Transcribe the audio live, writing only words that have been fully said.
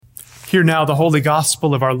Hear now the holy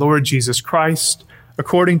gospel of our Lord Jesus Christ,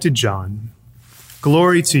 according to John.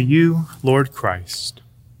 Glory to you, Lord Christ.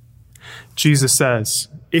 Jesus says,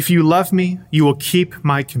 "If you love me, you will keep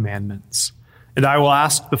my commandments. And I will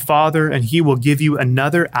ask the Father, and he will give you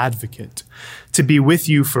another advocate to be with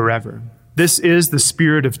you forever. This is the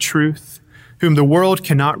Spirit of truth, whom the world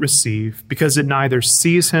cannot receive, because it neither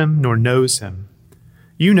sees him nor knows him.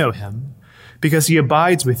 You know him, because he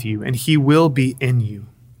abides with you, and he will be in you.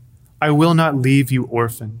 I will not leave you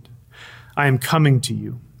orphaned. I am coming to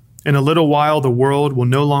you. In a little while the world will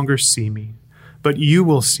no longer see me, but you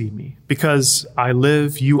will see me. Because I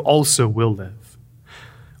live, you also will live.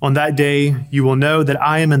 On that day you will know that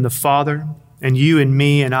I am in the Father, and you in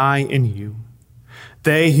me, and I in you.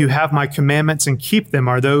 They who have my commandments and keep them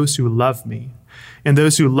are those who love me. And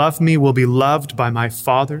those who love me will be loved by my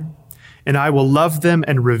Father, and I will love them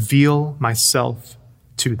and reveal myself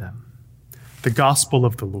to them." The gospel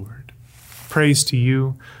of the Lord. Praise to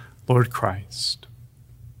you, Lord Christ.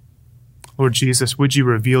 Lord Jesus, would you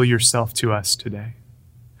reveal yourself to us today?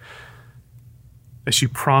 As you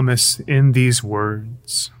promise in these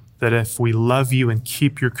words that if we love you and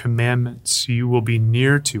keep your commandments, you will be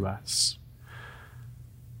near to us.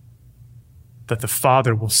 That the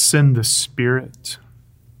Father will send the Spirit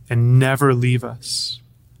and never leave us,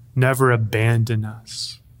 never abandon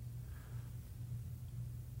us.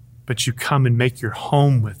 But you come and make your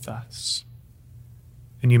home with us,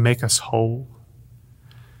 and you make us whole.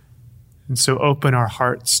 And so open our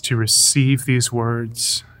hearts to receive these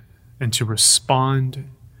words and to respond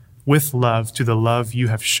with love to the love you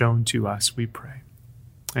have shown to us, we pray.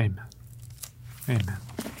 Amen. Amen.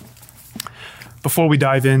 Before we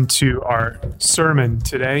dive into our sermon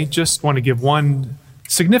today, just want to give one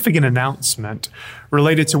significant announcement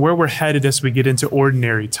related to where we're headed as we get into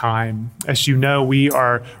ordinary time. As you know, we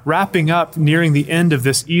are wrapping up, nearing the end of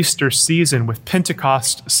this Easter season with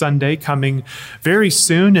Pentecost Sunday coming very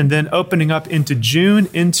soon, and then opening up into June,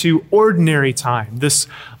 into ordinary time, this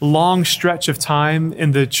long stretch of time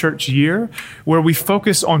in the church year where we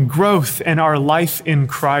focus on growth and our life in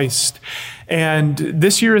Christ. And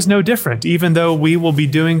this year is no different. Even though we will be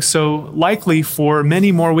doing so likely for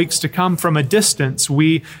many more weeks to come from a distance,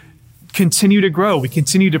 we continue to grow. We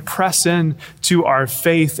continue to press in to our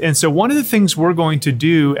faith. And so one of the things we're going to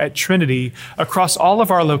do at Trinity across all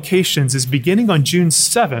of our locations is beginning on June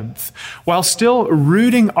 7th, while still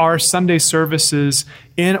rooting our Sunday services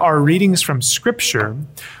in our readings from Scripture,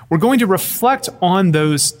 we're going to reflect on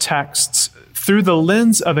those texts through the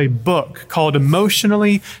lens of a book called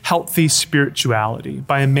Emotionally Healthy Spirituality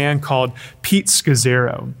by a man called Pete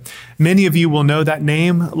Scazzero. Many of you will know that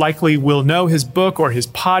name, likely will know his book or his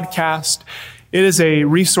podcast. It is a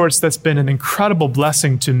resource that's been an incredible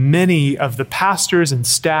blessing to many of the pastors and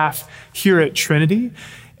staff here at Trinity.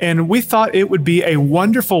 And we thought it would be a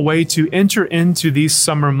wonderful way to enter into these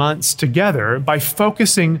summer months together by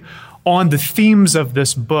focusing on the themes of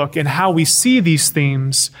this book and how we see these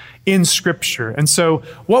themes in Scripture. And so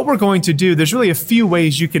what we're going to do, there's really a few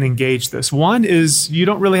ways you can engage this. One is you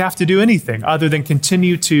don't really have to do anything other than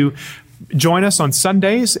continue to join us on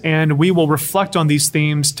Sundays, and we will reflect on these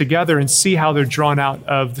themes together and see how they're drawn out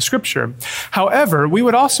of the Scripture. However, we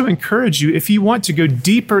would also encourage you, if you want to go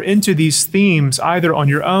deeper into these themes, either on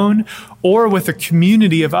your own or with a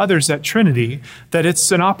community of others at Trinity, that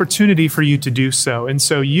it's an opportunity for you to do so. And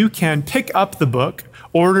so you can pick up the book,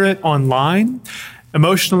 order it online,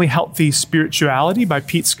 Emotionally Healthy Spirituality by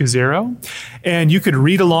Pete Scazzero. And you could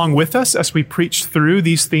read along with us as we preach through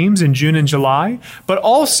these themes in June and July. But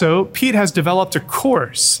also, Pete has developed a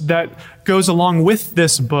course that goes along with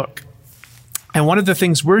this book. And one of the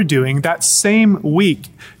things we're doing that same week,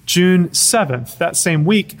 June 7th, that same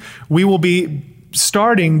week, we will be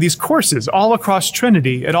starting these courses all across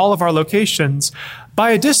Trinity at all of our locations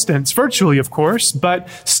by a distance, virtually, of course, but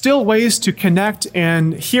still ways to connect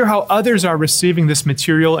and hear how others are receiving this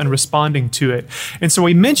material and responding to it. And so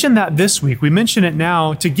we mentioned that this week. We mention it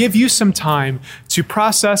now to give you some time to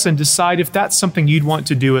process and decide if that's something you'd want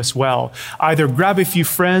to do as well. Either grab a few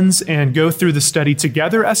friends and go through the study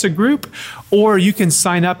together as a group, or you can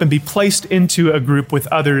sign up and be placed into a group with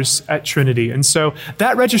others at Trinity. And so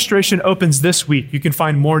that registration opens this week. You can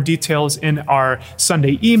find more details in our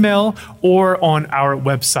Sunday email or on our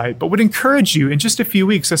website. But would encourage you in just a few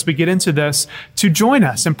weeks as we get into this to join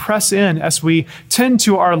us and press in as we tend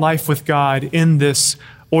to our life with God in this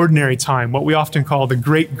ordinary time, what we often call the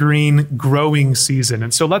great green growing season.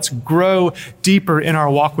 And so let's grow deeper in our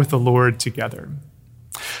walk with the Lord together.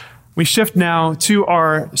 We shift now to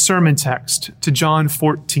our sermon text, to John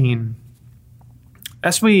 14.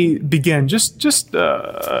 As we begin, just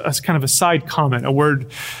as kind of a side comment, a word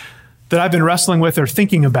that I've been wrestling with or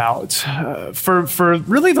thinking about for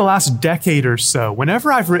really the last decade or so.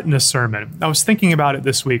 Whenever I've written a sermon, I was thinking about it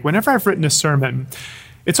this week. Whenever I've written a sermon,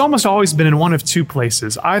 it's almost always been in one of two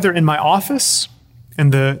places, either in my office, in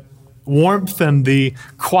the warmth and the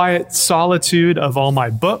quiet solitude of all my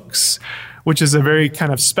books, which is a very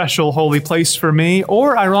kind of special, holy place for me,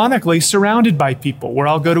 or ironically, surrounded by people, where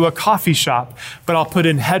I'll go to a coffee shop, but I'll put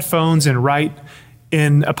in headphones and write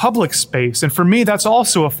in a public space. And for me, that's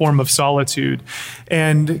also a form of solitude.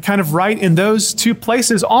 And kind of right in those two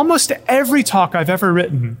places, almost every talk I've ever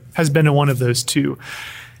written has been in one of those two.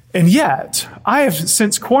 And yet, I have,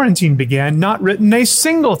 since quarantine began, not written a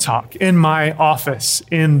single talk in my office,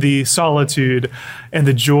 in the solitude and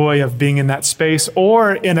the joy of being in that space,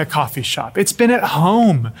 or in a coffee shop. It's been at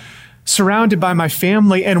home, surrounded by my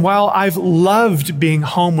family. And while I've loved being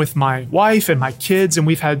home with my wife and my kids, and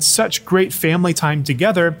we've had such great family time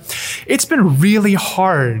together, it's been really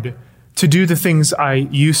hard to do the things I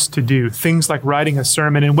used to do, things like writing a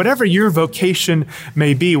sermon. And whatever your vocation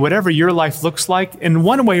may be, whatever your life looks like, in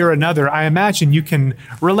one way or another, I imagine you can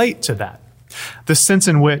relate to that. The sense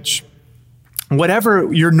in which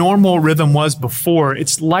whatever your normal rhythm was before,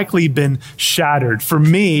 it's likely been shattered. For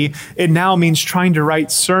me, it now means trying to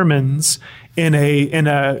write sermons in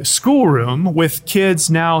a schoolroom with kids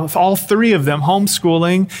now, all three of them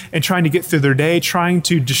homeschooling and trying to get through their day, trying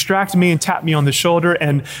to distract me and tap me on the shoulder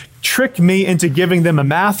and trick me into giving them a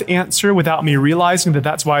math answer without me realizing that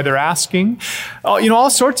that's why they're asking. All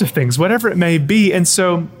sorts of things, whatever it may be. And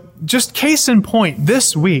so just case in point,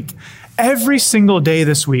 this week, every single day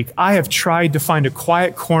this week, I have tried to find a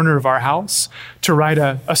quiet corner of our house to write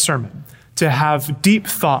a sermon, to have deep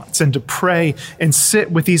thoughts and to pray and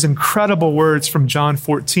sit with these incredible words from John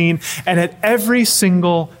 14. And at every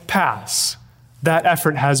single pass, that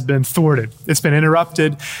effort has been thwarted. It's been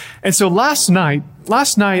interrupted. And so last night,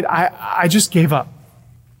 I just gave up.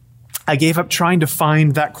 I gave up trying to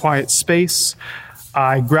find that quiet space.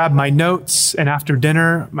 I grabbed my notes, and after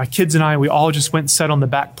dinner, my kids and I, we all just went and sat on the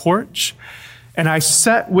back porch. And I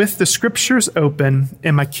sat with the scriptures open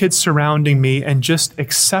and my kids surrounding me and just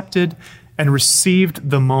accepted and received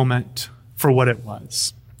the moment for what it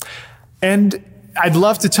was. And I'd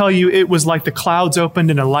love to tell you it was like the clouds opened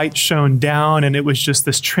and a light shone down and it was just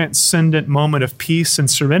this transcendent moment of peace and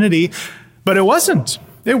serenity, but it wasn't.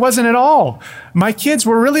 It wasn't at all. My kids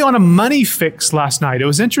were really on a money fix last night. It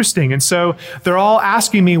was interesting. And so they're all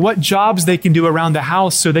asking me what jobs they can do around the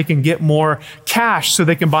house so they can get more cash, so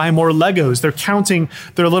they can buy more Legos. They're counting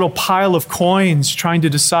their little pile of coins, trying to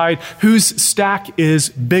decide whose stack is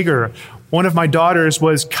bigger. One of my daughters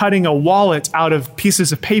was cutting a wallet out of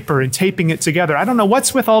pieces of paper and taping it together. I don't know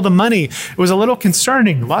what's with all the money. It was a little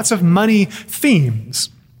concerning. Lots of money themes.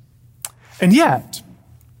 And yet,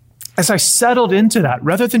 as I settled into that,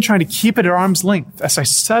 rather than trying to keep it at arm's length, as I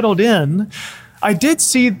settled in, I did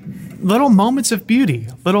see little moments of beauty,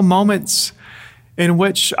 little moments in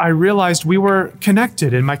which I realized we were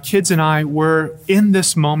connected and my kids and I were in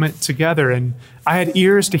this moment together. And I had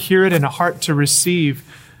ears to hear it and a heart to receive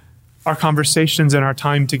our conversations and our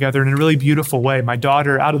time together in a really beautiful way. My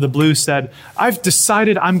daughter, out of the blue, said, "I've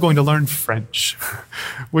decided I'm going to learn French,"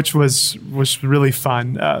 which was really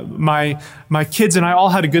fun. My kids and I all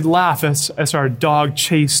had a good laugh as our dog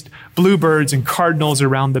chased bluebirds and cardinals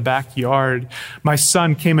around the backyard. My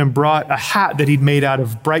son came and brought a hat that he'd made out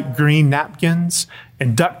of bright green napkins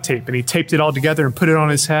and duct tape, and he taped it all together and put it on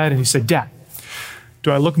his head, and he said, "Dad, do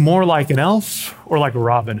I look more like an elf or like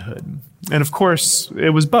Robin Hood?" And of course,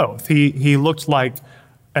 it was both. He looked like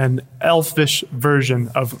an elfish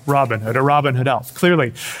version of Robin Hood, a Robin Hood elf,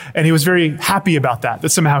 clearly. And he was very happy about that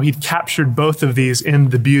somehow he'd captured both of these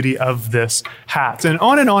in the beauty of this hat. And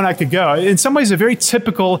on I could go. In some ways, a very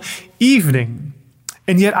typical evening.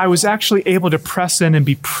 And yet I was actually able to press in and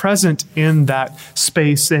be present in that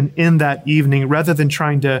space and in that evening rather than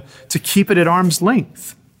trying to keep it at arm's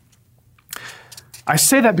length. I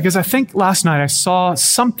say that because I think last night I saw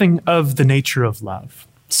something of the nature of love,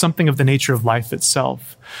 something of the nature of life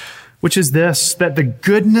itself, which is this, that the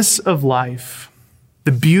goodness of life,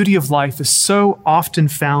 the beauty of life is so often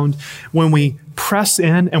found when we press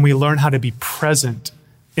in and we learn how to be present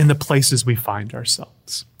in the places we find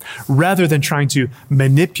ourselves, rather than trying to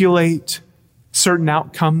manipulate certain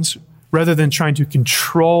outcomes, rather than trying to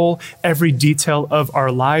control every detail of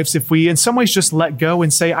our lives. If we in some ways just let go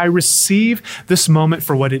and say, I receive this moment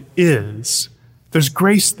for what it is, there's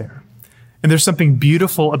grace there. And there's something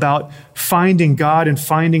beautiful about finding God and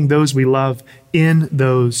finding those we love in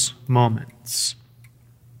those moments.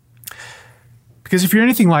 Because if you're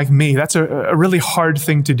anything like me, that's a really hard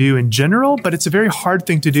thing to do in general, but it's a very hard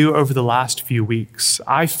thing to do over the last few weeks.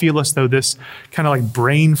 I feel as though this kind of like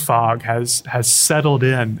brain fog has settled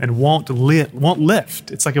in and won't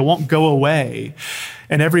lift. It's like it won't go away.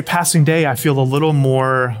 And every passing day, I feel a little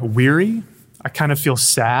more weary. I kind of feel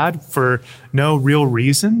sad for no real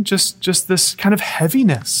reason, just this kind of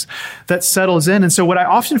heaviness that settles in. And so what I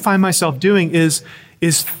often find myself doing is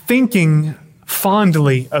thinking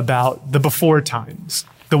fondly about the before times,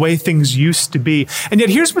 the way things used to be. And yet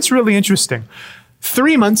here's what's really interesting.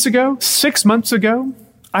 3 months ago, 6 months ago,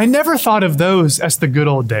 I never thought of those as the good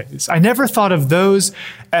old days. I never thought of those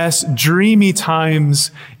as dreamy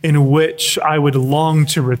times in which I would long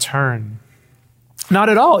to return. Not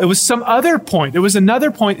at all. It was some other point. It was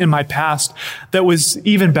another point in my past that was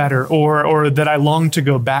even better or that I longed to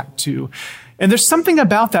go back to. And there's something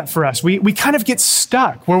about that for us. We kind of get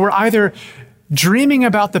stuck where we're either dreaming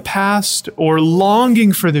about the past or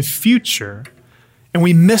longing for the future, and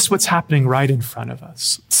we miss what's happening right in front of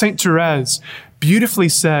us. Saint Therese beautifully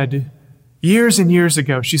said years and years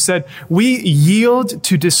ago, she said, "We yield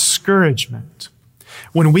to discouragement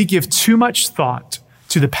when we give too much thought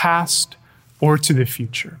to the past or to the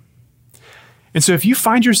future." And so if you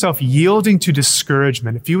find yourself yielding to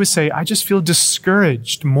discouragement, if you would say, "I just feel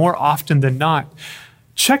discouraged more often than not,"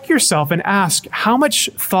 check yourself and ask, how much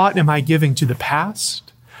thought am I giving to the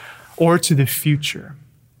past or to the future?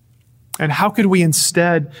 And how could we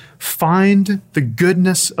instead find the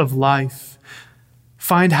goodness of life,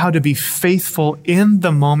 find how to be faithful in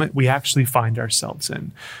the moment we actually find ourselves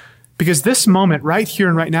in? Because this moment right here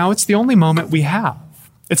and right now, it's the only moment we have.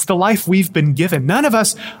 It's the life we've been given. None of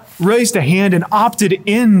us raised a hand and opted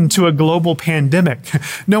into a global pandemic.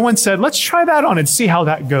 No one said, let's try that on and see how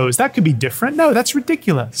that goes. That could be different. No, that's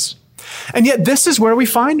ridiculous. And yet this is where we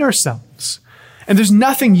find ourselves. And there's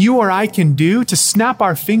nothing you or I can do to snap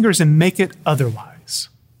our fingers and make it otherwise.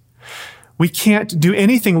 We can't do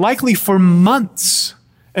anything. Likely for months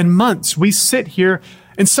and months, we sit here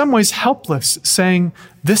in some ways helpless, saying,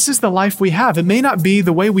 this is the life we have. It may not be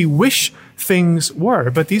the way we wish things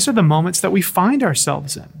were, but these are the moments that we find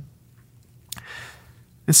ourselves in.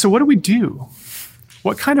 And so what do we do?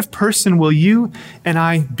 What kind of person will you and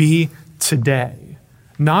I be today?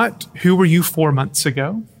 Not who were you 4 months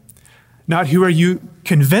ago, not who are you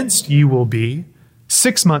convinced you will be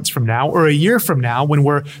 6 months from now or a year from now when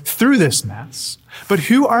we're through this mess, but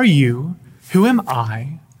who are you, who am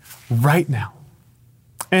I right now?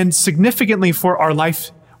 And significantly for our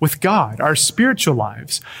life with God, our spiritual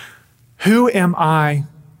lives, who am I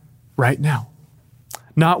right now?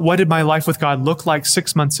 Not what did my life with God look like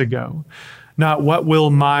 6 months ago? Not what will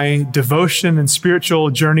my devotion and spiritual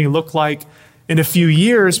journey look like in a few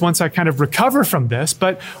years once I kind of recover from this,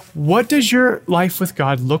 but what does your life with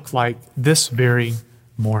God look like this very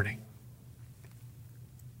morning?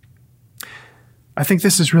 I think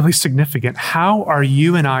this is really significant. How are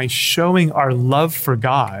you and I showing our love for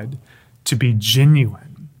God to be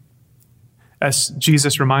genuine? As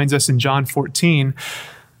Jesus reminds us in John 14,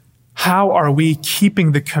 how are we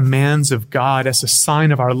keeping the commands of God as a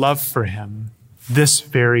sign of our love for him this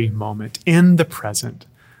very moment, in the present,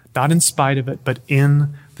 not in spite of it, but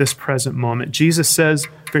in this present moment? Jesus says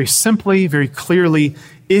very simply, very clearly,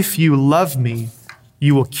 if you love me,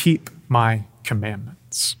 you will keep my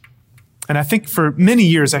commandments. And I think for many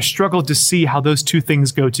years, I struggled to see how those two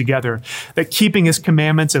things go together, that keeping his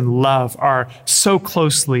commandments and love are so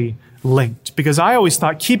closely linked. Because I always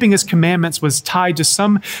thought keeping his commandments was tied to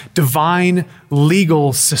some divine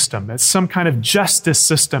legal system. It's some kind of justice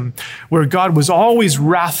system where God was always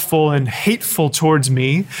wrathful and hateful towards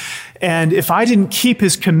me. And if I didn't keep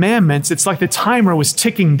his commandments, it's like the timer was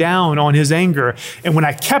ticking down on his anger. And when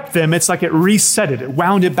I kept them, it's like it reset it. It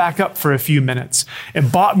wound it back up for a few minutes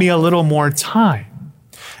and bought me a little more time.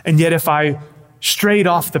 And yet if I strayed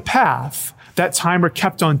off the path, that timer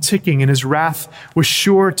kept on ticking and his wrath was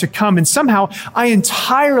sure to come. And somehow I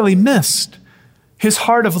entirely missed his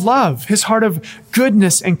heart of love, his heart of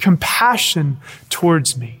goodness and compassion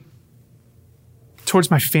towards me,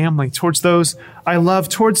 towards my family, towards those I love,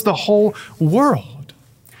 towards the whole world.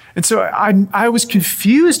 And so I was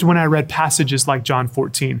confused when I read passages like John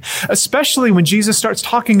 14, especially when Jesus starts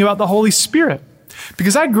talking about the Holy Spirit.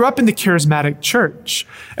 Because I grew up in the charismatic church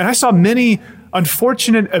and I saw many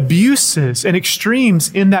unfortunate abuses and extremes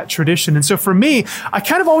in that tradition. And so for me, I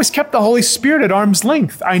kind of always kept the Holy Spirit at arm's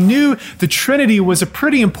length. I knew the Trinity was a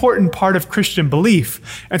pretty important part of Christian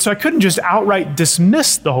belief. And so I couldn't just outright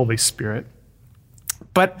dismiss the Holy Spirit.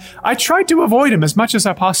 But I tried to avoid him as much as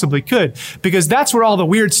I possibly could, because that's where all the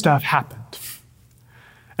weird stuff happened.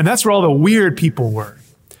 And that's where all the weird people were.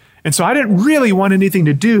 And so I didn't really want anything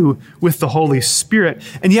to do with the Holy Spirit.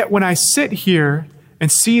 And yet when I sit here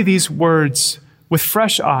and see these words with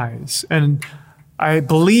fresh eyes, and I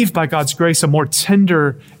believe by God's grace a more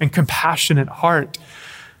tender and compassionate heart,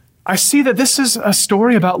 I see that this is a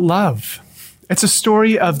story about love. It's a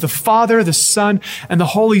story of the Father, the Son, and the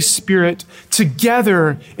Holy Spirit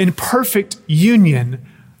together in perfect union,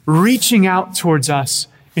 reaching out towards us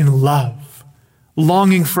in love,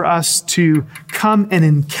 longing for us to come and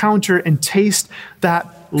encounter and taste that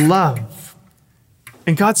love.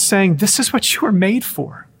 And God's saying, this is what you were made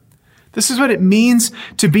for. This is what it means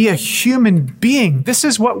to be a human being. This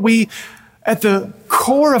is what we, at the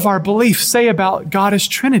core of our belief, say about God as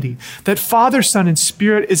Trinity, that Father, Son, and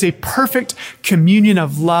Spirit is a perfect communion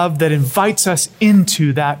of love that invites us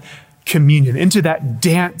into that communion, into that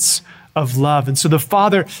dance of love. And so the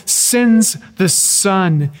Father sends the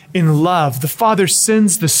Son in love. The Father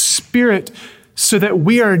sends the Spirit so that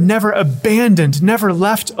we are never abandoned, never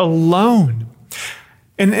left alone.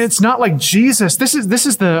 And it's not like Jesus, this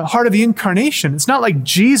is the heart of the incarnation. It's not like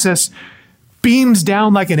Jesus beams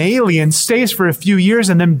down like an alien, stays for a few years,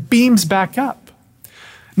 and then beams back up.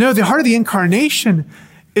 No, the heart of the incarnation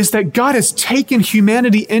is that God has taken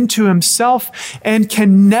humanity into himself and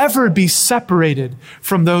can never be separated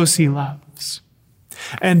from those he loves.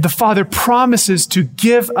 And the Father promises to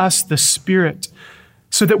give us the Spirit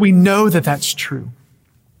so that we know that that's true.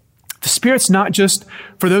 The Spirit's not just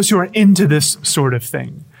for those who are into this sort of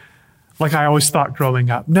thing, like I always thought growing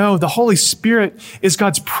up. No, the Holy Spirit is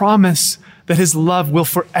God's promise that his love will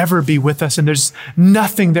forever be with us, and there's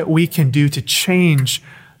nothing that we can do to change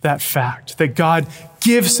that fact, that God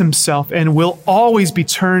gives himself and will always be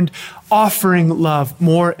turned, offering love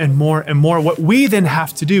more and more and more. What we then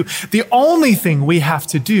have to do, the only thing we have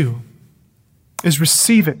to do, is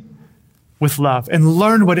receive it with love and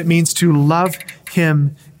learn what it means to love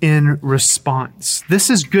him in response. This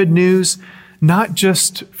is good news, not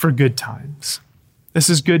just for good times. This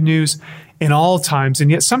is good news in all times. And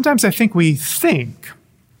yet sometimes I think we think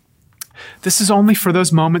this is only for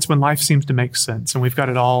those moments when life seems to make sense and we've got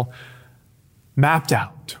it all mapped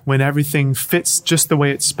out, when everything fits just the way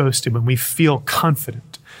it's supposed to, when we feel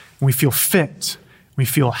confident, when we feel fit, we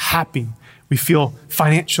feel happy, we feel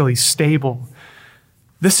financially stable.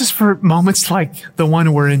 This is for moments like the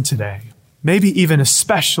one we're in today. Maybe even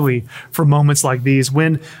especially for moments like these,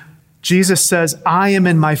 when Jesus says, I am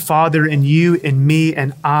in my Father, and you in me,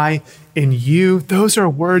 and I in you. Those are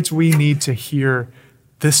words we need to hear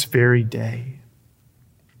this very day.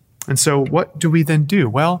 And so what do we then do?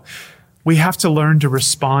 Well, we have to learn to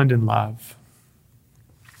respond in love.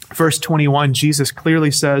 Verse 21, Jesus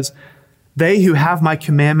clearly says, they who have my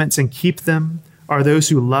commandments and keep them are those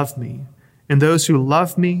who love me. And those who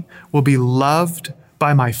love me will be loved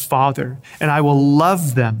by my Father, and I will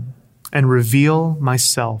love them and reveal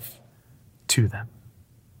myself to them.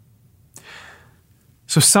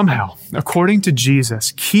 So somehow, according to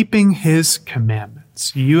Jesus, keeping his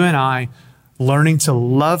commandments, you and I learning to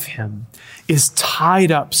love him, is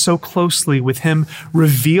tied up so closely with him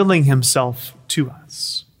revealing himself to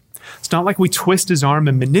us. It's not like we twist his arm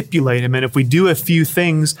and manipulate him, and if we do a few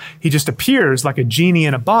things, he just appears like a genie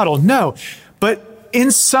in a bottle. No, but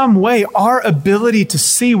in some way, our ability to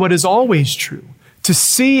see what is always true, to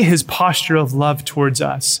see his posture of love towards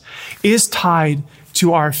us, is tied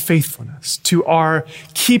to our faithfulness, to our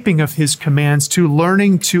keeping of his commands, to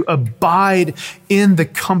learning to abide in the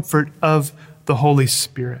comfort of the Holy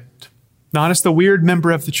Spirit. Not as the weird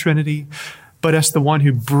member of the Trinity, but as the one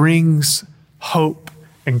who brings hope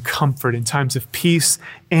and comfort in times of peace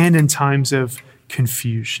and in times of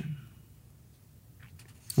confusion.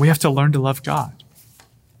 We have to learn to love God.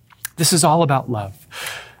 This is all about love.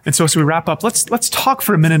 And so as we wrap up, let's talk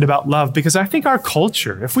for a minute about love, because I think our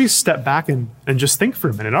culture, if we step back and just think for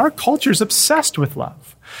a minute, our culture is obsessed with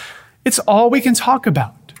love. It's all we can talk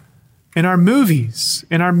about in our movies,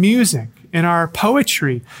 in our music, in our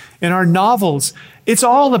poetry, in our novels. It's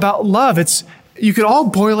all about love. You could all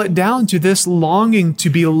boil it down to this longing to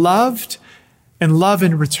be loved and love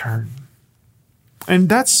in return. And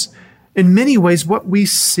that's in many ways what we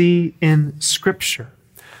see in Scripture.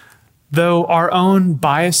 Though our own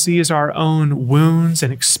biases, our own wounds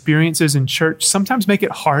and experiences in church sometimes make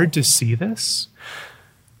it hard to see this,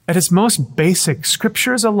 at its most basic,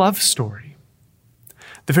 Scripture is a love story.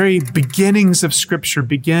 The very beginnings of Scripture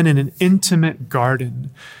begin in an intimate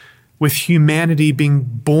garden with humanity being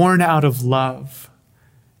born out of love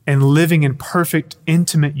and living in perfect,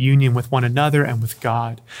 intimate union with one another and with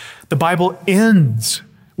God. The Bible ends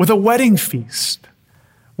with a wedding feast,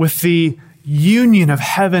 with the union of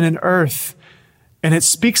heaven and earth And it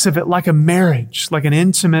speaks of it like a marriage, like an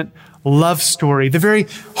intimate love story. The very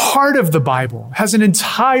heart of the Bible has an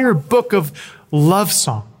entire book of love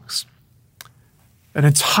songs, an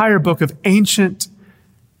entire book of ancient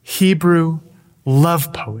Hebrew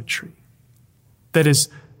love poetry that is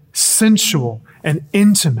sensual and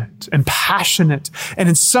intimate and passionate, and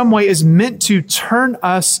in some way is meant to turn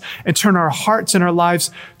us and turn our hearts and our lives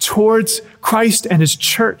towards Christ and his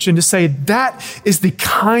church, and to say that is the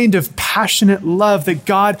kind of passionate love that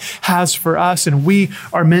God has for us and we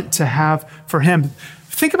are meant to have for him.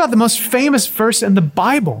 Think about the most famous verse in the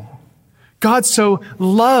Bible. God so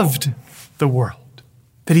loved the world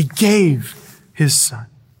that he gave his son.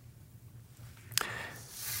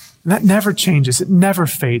 And that never changes. It never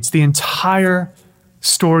fades. The entire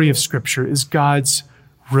story of Scripture is God's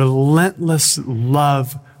relentless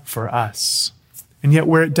love for us. And yet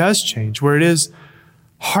where it does change, where it is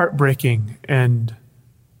heartbreaking and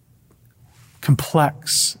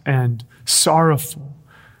complex and sorrowful,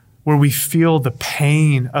 where we feel the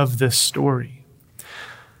pain of this story,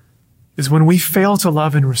 is when we fail to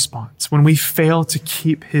love in response, when we fail to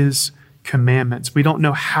keep his commandments. We don't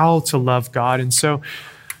know how to love God. And so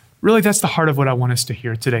really, that's the heart of what I want us to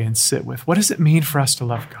hear today and sit with. What does it mean for us to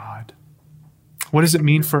love God? What does it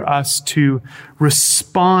mean for us to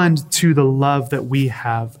respond to the love that we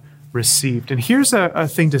have received? And here's a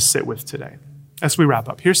thing to sit with today as we wrap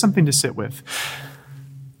up. Here's something to sit with.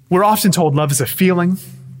 We're often told love is a feeling,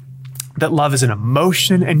 that love is an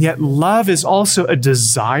emotion, and yet love is also a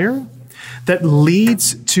desire that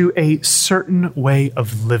leads to a certain way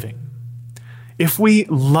of living. If we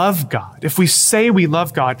love God, if we say we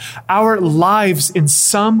love God, our lives in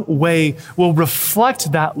some way will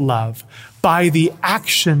reflect that love by the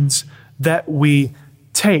actions that we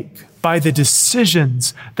take, by the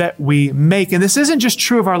decisions that we make. And this isn't just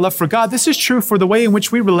true of our love for God. This is true for the way in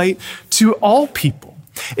which we relate to all people.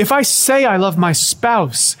 If I say I love my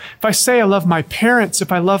spouse, if I say I love my parents,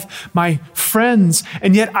 if I love my friends,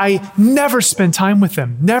 and yet I never spend time with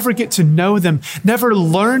them, never get to know them, never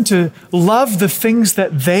learn to love the things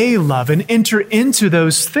that they love and enter into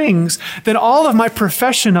those things, then all of my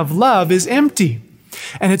profession of love is empty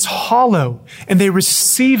and it's hollow, and they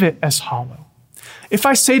receive it as hollow. If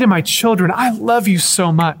I say to my children, I love you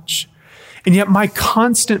so much, and yet my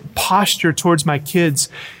constant posture towards my kids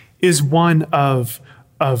is one of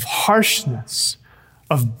harshness,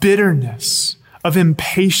 of bitterness, of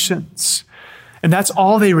impatience, and that's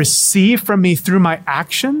all they receive from me through my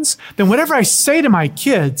actions, then whatever I say to my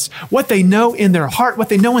kids, what they know in their heart, what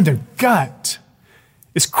they know in their gut,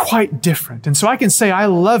 is quite different. And so I can say, I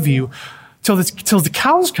love you till the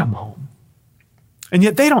cows come home. And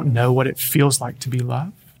yet they don't know what it feels like to be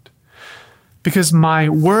loved, because my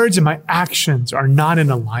words and my actions are not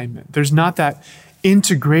in alignment. There's not that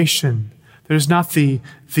integration. There's not the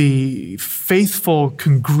faithful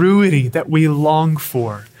congruity that we long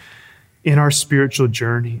for in our spiritual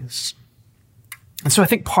journeys. And so I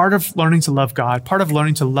think part of learning to love God, part of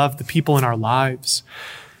learning to love the people in our lives,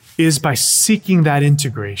 is by seeking that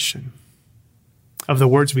integration of the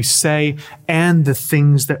words we say and the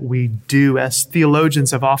things that we do. As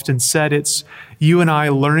theologians have often said, it's you and I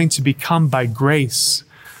learning to become by grace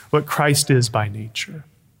what Christ is by nature.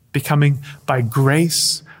 Becoming by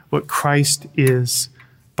grace what Christ is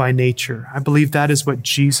by nature. I believe that is what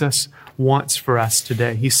Jesus wants for us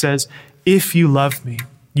today. He says, if you love me,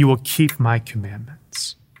 you will keep my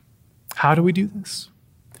commandments. How do we do this?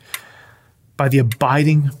 By the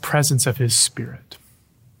abiding presence of his Spirit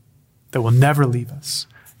that will never leave us,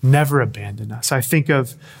 never abandon us. I think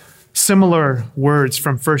of similar words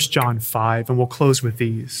from 1 John 5, and we'll close with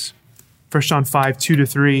these. 1 John 5,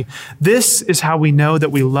 2-3. This is how we know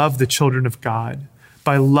that we love the children of God,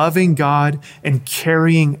 by loving God and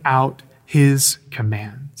carrying out his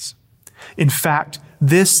commands. In fact,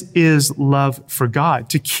 this is love for God,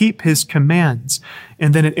 to keep his commands.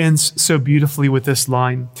 And then it ends so beautifully with this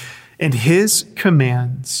line, and his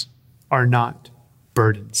commands are not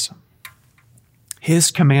burdensome. His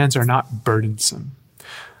commands are not burdensome.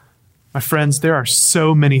 My friends, there are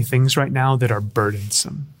so many things right now that are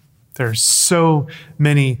burdensome. There are so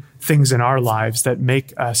many things in our lives that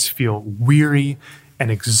make us feel weary and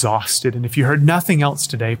exhausted. And if you heard nothing else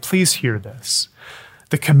today, please hear this.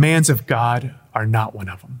 The commands of God are not one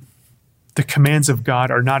of them. The commands of God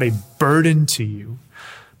are not a burden to you,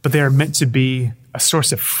 but they are meant to be a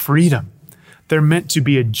source of freedom They're meant to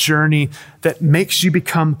be a journey that makes you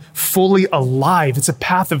become fully alive. It's a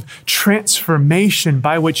path of transformation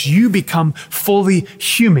by which you become fully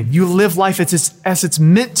human. You live life as it's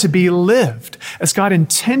meant to be lived, as God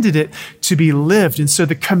intended it to be lived. And so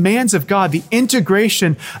the commands of God, the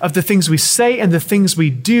integration of the things we say and the things we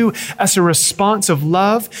do as a response of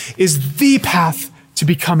love, is the path to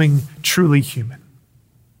becoming truly human.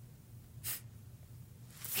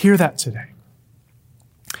 Hear that today.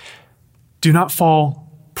 Do not fall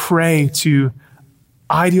prey to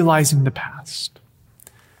idealizing the past.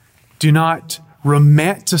 Do not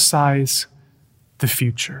romanticize the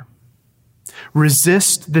future.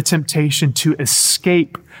 Resist the temptation to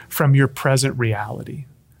escape from your present reality,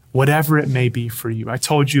 whatever it may be for you. I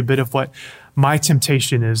told you a bit of what my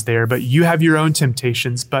temptation is there, but you have your own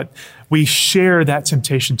temptations, but we share that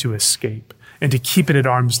temptation to escape and to keep it at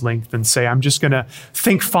arm's length and say, I'm just going to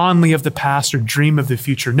think fondly of the past or dream of the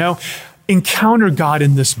future. No, encounter God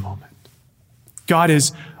in this moment. God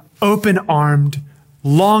is open-armed,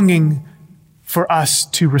 longing for us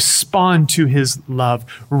to respond to his love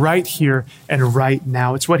right here and right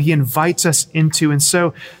now. It's what he invites us into. And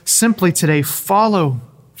so simply today, follow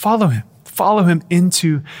him. Follow him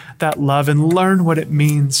into that love and learn what it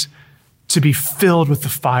means to be filled with the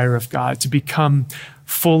fire of God, to become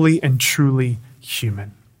fully and truly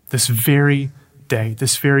human. This very day,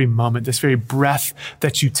 this very moment, this very breath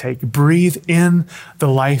that you take, breathe in the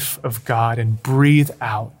life of God and breathe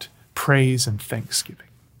out praise and thanksgiving.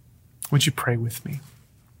 Would you pray with me?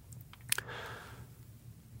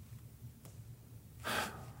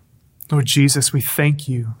 Lord Jesus, we thank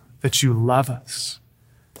you that you love us,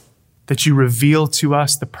 that you reveal to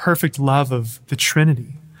us the perfect love of the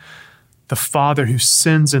Trinity, the Father who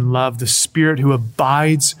sends in love, the Spirit who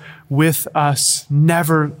abides with us,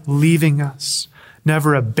 never leaving us,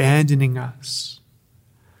 never abandoning us,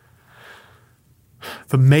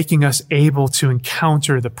 but making us able to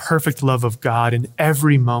encounter the perfect love of God in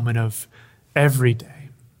every moment of every day.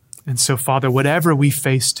 And so, Father, whatever we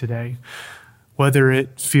face today, whether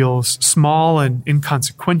it feels small and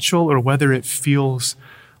inconsequential or whether it feels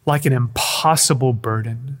like an impossible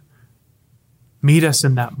burden, meet us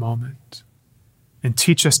in that moment and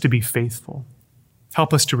teach us to be faithful.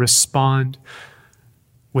 Help us to respond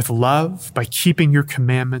with love by keeping your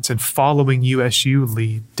commandments and following you as you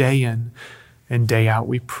lead day in and day out,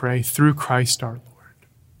 we pray through Christ our Lord.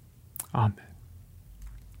 Amen.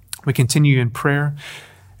 We continue in prayer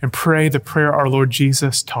and pray the prayer our Lord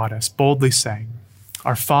Jesus taught us, boldly saying,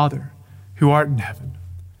 Our Father, who art in heaven,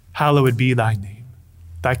 hallowed be thy name.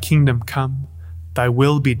 Thy kingdom come, thy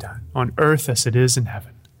will be done on earth as it is in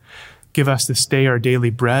heaven. Give us this day our daily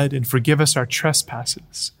bread and forgive us our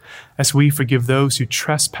trespasses as we forgive those who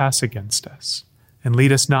trespass against us. And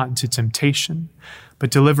lead us not into temptation,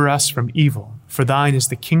 but deliver us from evil. For thine is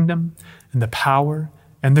the kingdom and the power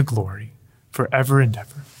and the glory forever and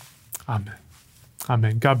ever. Amen.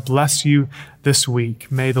 Amen. God bless you this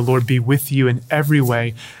week. May the Lord be with you in every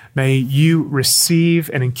way. May you receive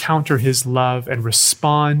and encounter his love and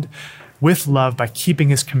respond with love by keeping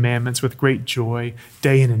his commandments with great joy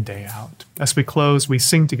day in and day out. As we close, we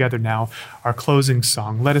sing together now our closing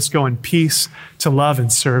song. Let us go in peace to love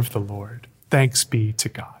and serve the Lord. Thanks be to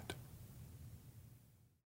God.